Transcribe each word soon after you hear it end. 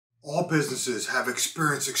All businesses have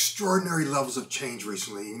experienced extraordinary levels of change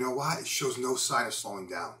recently. You know why? It shows no sign of slowing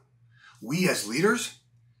down. We as leaders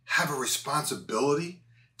have a responsibility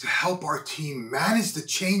to help our team manage the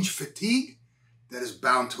change fatigue that is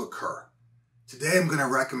bound to occur. Today, I'm going to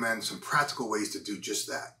recommend some practical ways to do just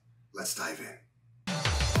that. Let's dive in.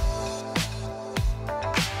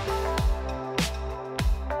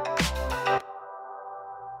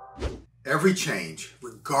 Every change,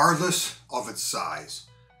 regardless of its size,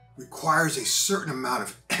 requires a certain amount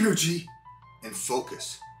of energy and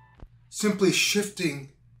focus. Simply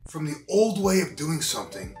shifting from the old way of doing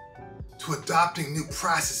something to adopting new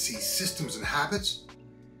processes, systems, and habits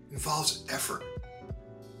involves effort.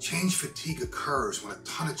 Change fatigue occurs when a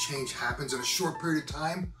ton of change happens in a short period of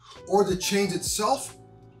time, or the change itself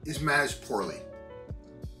is managed poorly.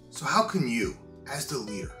 So how can you, as the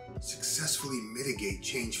leader, successfully mitigate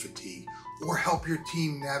change fatigue or help your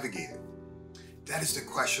team navigate it? That is the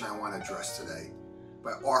question I want to address today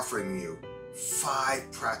by offering you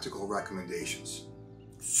 5 practical recommendations.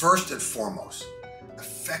 First and foremost,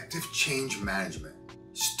 effective change management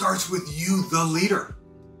starts with you, the leader.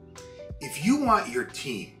 If you want your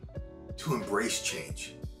team to embrace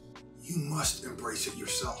change, you must embrace it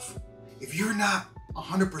yourself. If you're not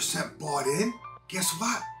 100% bought in, guess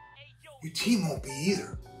what? Your team won't be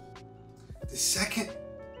either. The second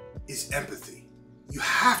is empathy. You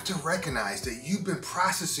have to recognize that you've been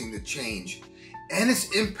processing the change and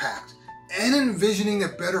its impact and envisioning a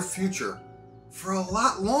better future for a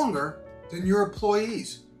lot longer than your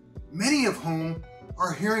employees, many of whom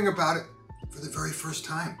are hearing about it for the very first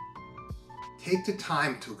time. Take the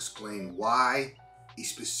time to explain why a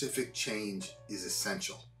specific change is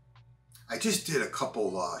essential. I just did a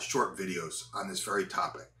couple short videos on this very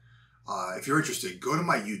topic. If you're interested, go to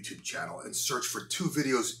my YouTube channel and search for 2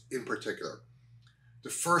 videos in particular. The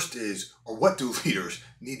first is, or what do leaders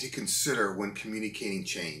need to consider when communicating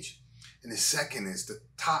change? And the second is the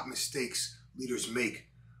top mistakes leaders make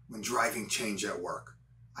when driving change at work.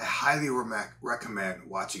 I highly recommend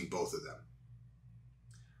watching both of them.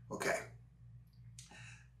 Okay.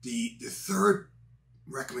 The third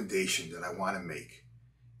recommendation that I want to make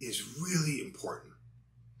is really important.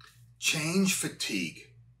 Change fatigue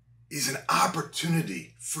is an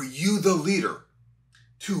opportunity for you, the leader,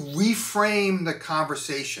 to reframe the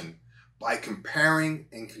conversation by comparing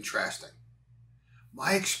and contrasting.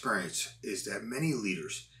 My experience is that many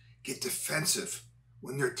leaders get defensive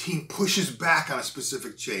when their team pushes back on a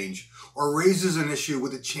specific change or raises an issue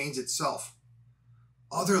with the change itself.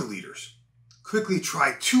 Other leaders quickly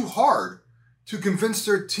try too hard to convince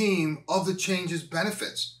their team of the change's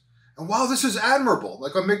benefits. And while this is admirable,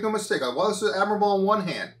 like I make no mistake, while this is admirable on one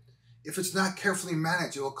hand, if it's not carefully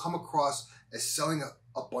managed, it will come across as selling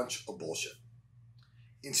a bunch of bullshit.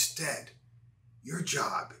 Instead, your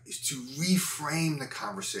job is to reframe the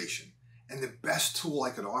conversation. And the best tool I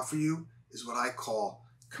can offer you is what I call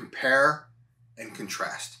compare and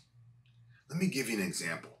contrast. Let me give you an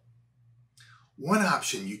example. One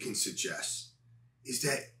option you can suggest is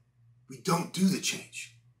that we don't do the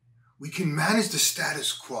change. We can manage the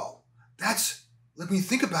status quo. Let me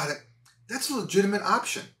think about it, that's a legitimate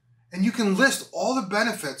option. And you can list all the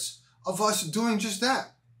benefits of us doing just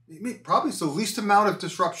that. Probably it's the least amount of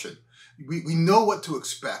disruption. We know what to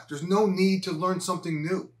expect. There's no need to learn something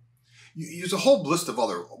new. There's a whole list of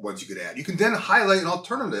other ones you could add. You can then highlight an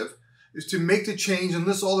alternative is to make the change and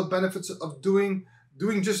list all the benefits of doing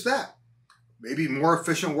just that. Maybe more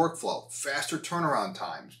efficient workflow, faster turnaround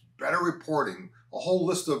times, better reporting, a whole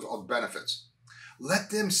list of benefits.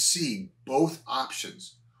 Let them see both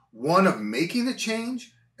options, one of making the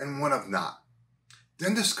change and one of not.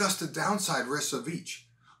 Then discuss the downside risks of each.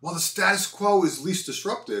 While the status quo is least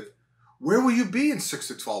disruptive, where will you be in 6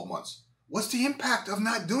 to 12 months? What's the impact of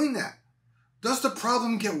not doing that? Does the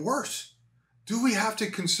problem get worse? Do we have to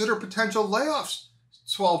consider potential layoffs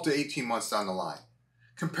 12 to 18 months down the line?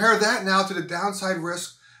 Compare that now to the downside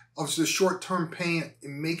risk of the short-term pain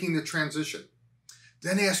in making the transition.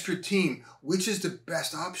 Then ask your team, which is the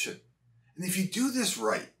best option? And if you do this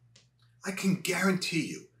right, I can guarantee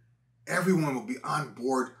you, everyone will be on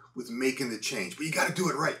board with making the change, but you got to do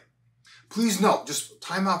it right. Please note, just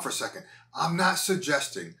time out for a second. I'm not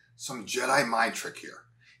suggesting some Jedi mind trick here.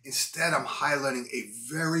 Instead, I'm highlighting a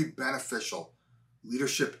very beneficial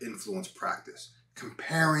leadership influence practice,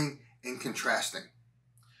 comparing and contrasting.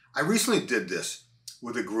 I recently did this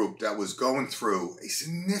with a group that was going through a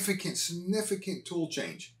significant tool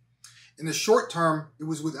change. In the short term, it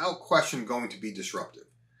was without question going to be disruptive.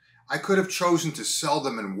 I could have chosen to sell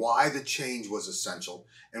them and why the change was essential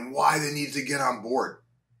and why they needed to get on board.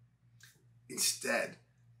 Instead,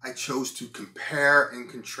 I chose to compare and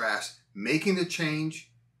contrast making the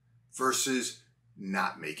change versus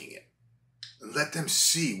not making it. And let them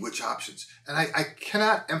see which options. And I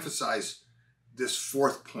cannot emphasize this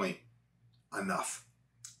fourth point enough.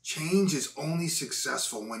 Change is only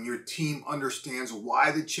successful when your team understands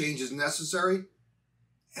why the change is necessary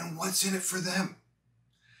and what's in it for them.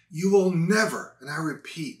 You will never, and I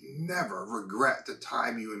repeat, never regret the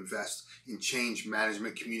time you invest in change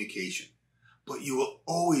management communication, but you will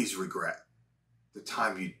always regret the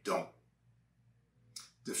time you don't.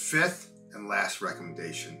 The fifth and last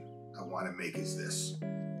recommendation I want to make is this.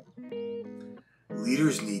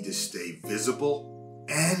 Leaders need to stay visible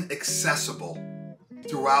and accessible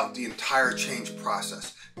throughout the entire change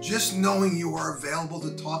process. Just knowing you are available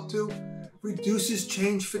to talk to reduces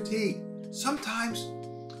change fatigue. Sometimes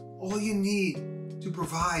all you need to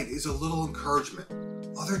provide is a little encouragement.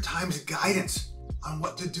 Other times, guidance on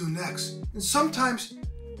what to do next. And sometimes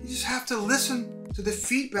you just have to listen to the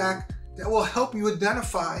feedback that will help you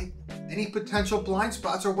identify any potential blind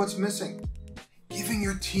spots or what's missing. Giving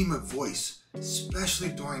your team a voice, especially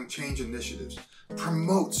during change initiatives,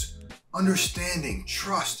 promotes understanding,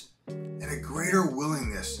 trust, and a greater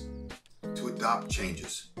willingness to adopt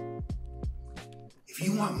changes. If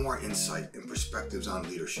you want more insight and perspectives on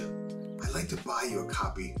leadership, I'd like to buy you a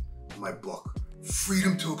copy of my book,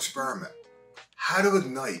 Freedom to Experiment: How to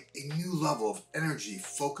Ignite a New Level of Energy,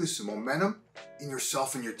 Focus, and Momentum in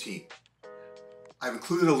Yourself and Your Team. I've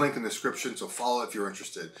included a link in the description, so follow if you're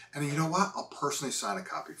interested. And you know what? I'll personally sign a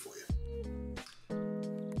copy for you.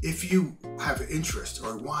 If you have interest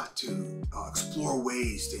or want to explore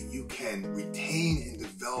ways that you can retain and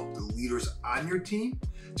develop the leaders on your team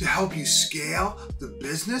to help you scale the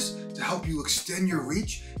business, to help you extend your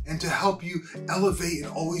reach, and to help you elevate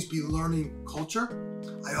and always be learning culture,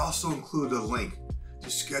 I also included a link to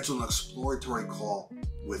schedule an exploratory call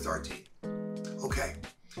with our team. Okay.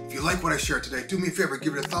 If you like what I shared today, do me a favor,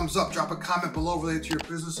 give it a thumbs up, drop a comment below related to your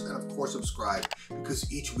business, and of course subscribe, because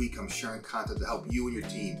each week I'm sharing content to help you and your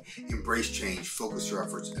team embrace change, focus your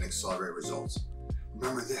efforts, and accelerate results.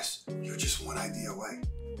 Remember this, you're just one idea away.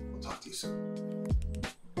 We'll talk to you soon.